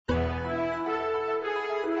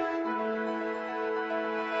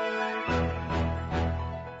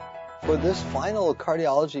For this final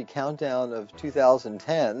cardiology countdown of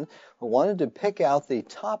 2010, we wanted to pick out the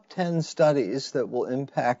top 10 studies that will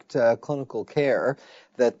impact clinical care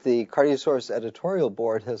that the Cardiosource editorial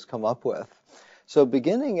board has come up with. So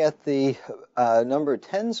beginning at the number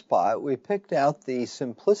 10 spot, we picked out the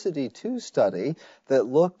Simplicity 2 study that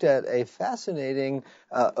looked at a fascinating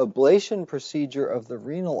ablation procedure of the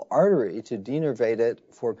renal artery to denervate it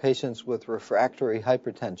for patients with refractory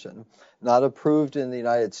hypertension. Not approved in the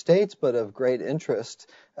United States, but of great interest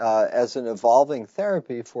as an evolving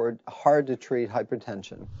therapy for hard-to-treat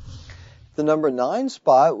hypertension. The number 9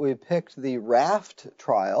 spot, we picked the RAFT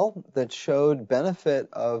trial that showed benefit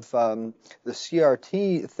of the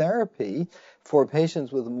CRT therapy for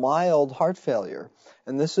patients with mild heart failure.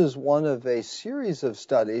 And this is one of a series of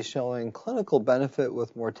studies showing clinical benefit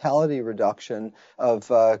with mortality reduction of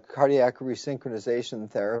cardiac resynchronization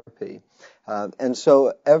therapy. And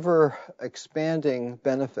so ever-expanding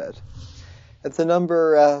benefit. At the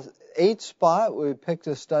number 8 spot, we picked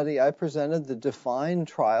a study. I presented the DEFINE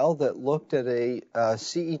trial that looked at a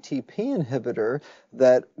CETP inhibitor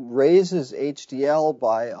that raises HDL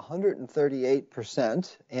by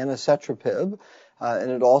 138%, anacetrapib,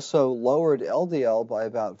 and it also lowered LDL by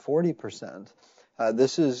about 40%.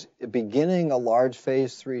 This is beginning a large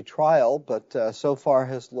phase 3 trial, but so far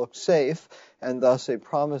has looked safe and thus a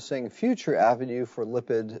promising future avenue for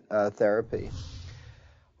lipid therapy.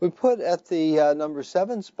 We put at the number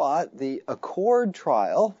 7 spot the ACCORD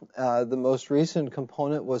trial. The most recent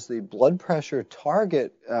component was the blood pressure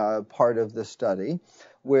target part of the study,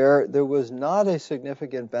 where there was not a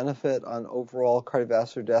significant benefit on overall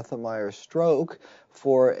cardiovascular death and Meyer stroke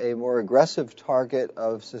for a more aggressive target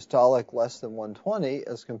of systolic less than 120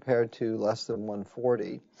 as compared to less than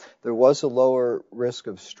 140. There was a lower risk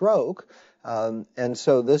of stroke, and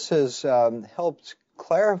so this has helped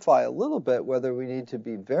clarify a little bit whether we need to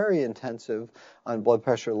be very intensive on blood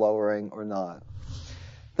pressure lowering or not.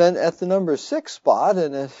 Then at the number 6 spot,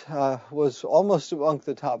 and it was almost among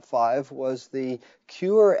the top 5, was the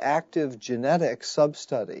Cure Active Genetics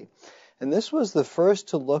sub-study. And this was the first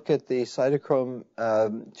to look at the cytochrome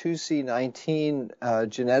 2C19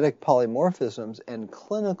 genetic polymorphisms and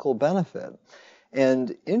clinical benefit.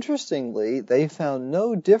 And interestingly, they found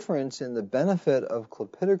no difference in the benefit of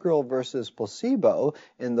clopidogrel versus placebo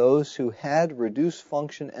in those who had reduced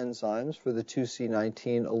function enzymes for the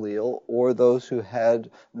 2C19 allele or those who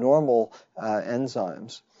had normal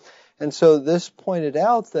enzymes. And so this pointed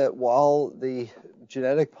out that while the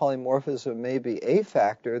genetic polymorphism may be a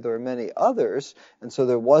factor, there are many others, and so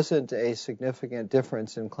there wasn't a significant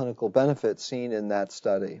difference in clinical benefit seen in that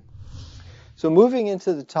study. So moving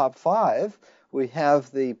into the top 5, we have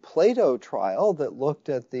the PLATO trial that looked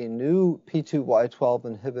at the new P2Y12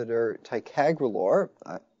 inhibitor ticagrelor,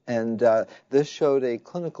 and this showed a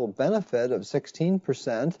clinical benefit of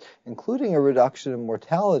 16%, including a reduction in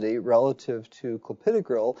mortality relative to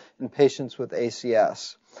clopidogrel in patients with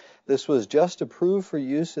ACS. This was just approved for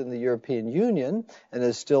use in the European Union and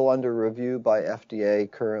is still under review by FDA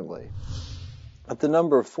currently. At the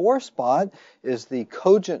number 4 spot is the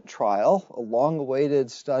COGENT trial, a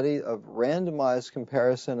long-awaited study of randomized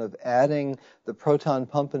comparison of adding the proton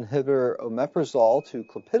pump inhibitor omeprazole to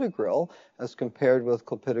clopidogrel as compared with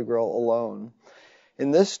clopidogrel alone.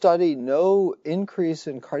 In this study, no increase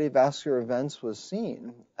in cardiovascular events was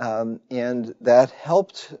seen, and that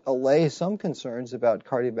helped allay some concerns about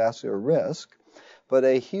cardiovascular risk. But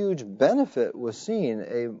a huge benefit was seen,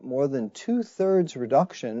 a more than 2/3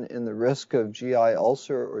 reduction in the risk of GI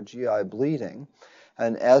ulcer or GI bleeding,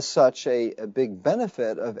 and as such a big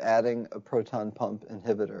benefit of adding a proton pump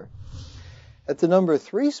inhibitor. At the number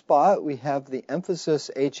 3 spot, we have the Emphasis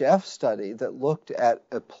HF study that looked at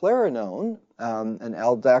eplerenone, an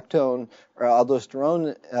aldosterone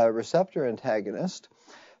receptor antagonist,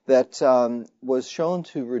 that was shown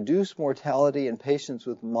to reduce mortality in patients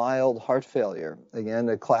with mild heart failure. Again,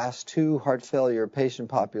 a class 2 heart failure patient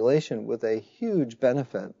population with a huge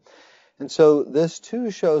benefit. And so this too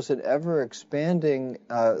shows an ever-expanding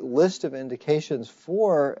list of indications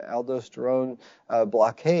for aldosterone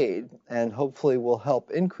blockade and hopefully will help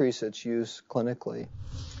increase its use clinically.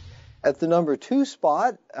 At the number 2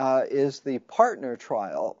 spot is the PARTNER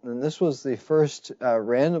trial, and this was the first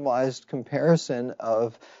randomized comparison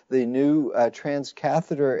of the new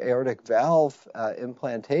transcatheter aortic valve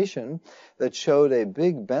implantation that showed a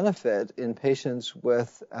big benefit in patients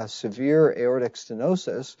with severe aortic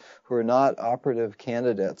stenosis who are not operative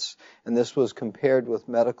candidates, and this was compared with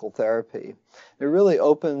medical therapy. It really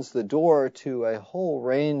opens the door to a whole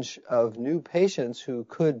range of new patients who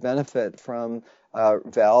could benefit from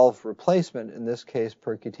valve replacement, in this case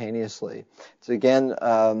percutaneously. It's again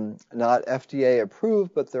not FDA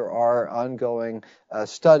approved, but there are ongoing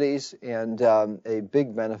studies and a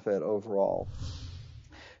big benefit overall.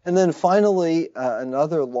 And then finally,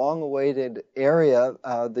 another long-awaited area,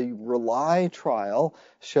 the RELY trial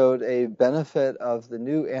showed a benefit of the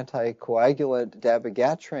new anticoagulant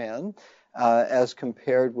dabigatran as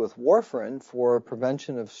compared with warfarin for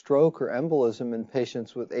prevention of stroke or embolism in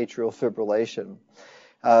patients with atrial fibrillation.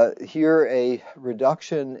 Here, a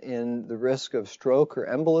reduction in the risk of stroke or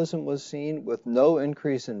embolism was seen with no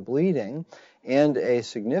increase in bleeding and a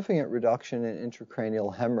significant reduction in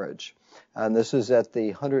intracranial hemorrhage. And this is at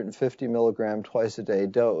the 150 milligram twice-a-day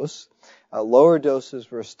dose. Lower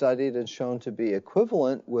doses were studied and shown to be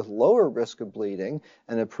equivalent with lower risk of bleeding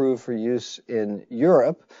and approved for use in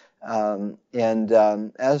Europe.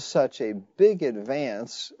 As such, a big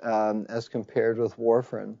advance as compared with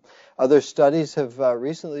warfarin. Other studies have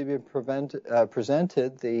recently been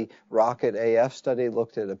presented. The ROCKET AF study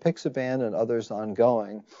looked at apixaban and others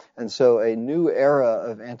ongoing. And so a new era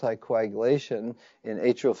of anticoagulation in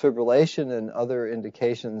atrial fibrillation and other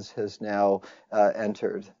indications has now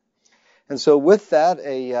entered. And so with that,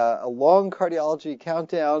 a long cardiology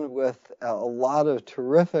countdown with a lot of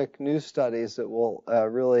terrific new studies that will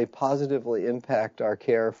really positively impact our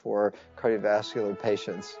care for cardiovascular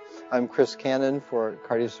patients. I'm Chris Cannon for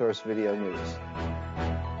CardioSource Video News.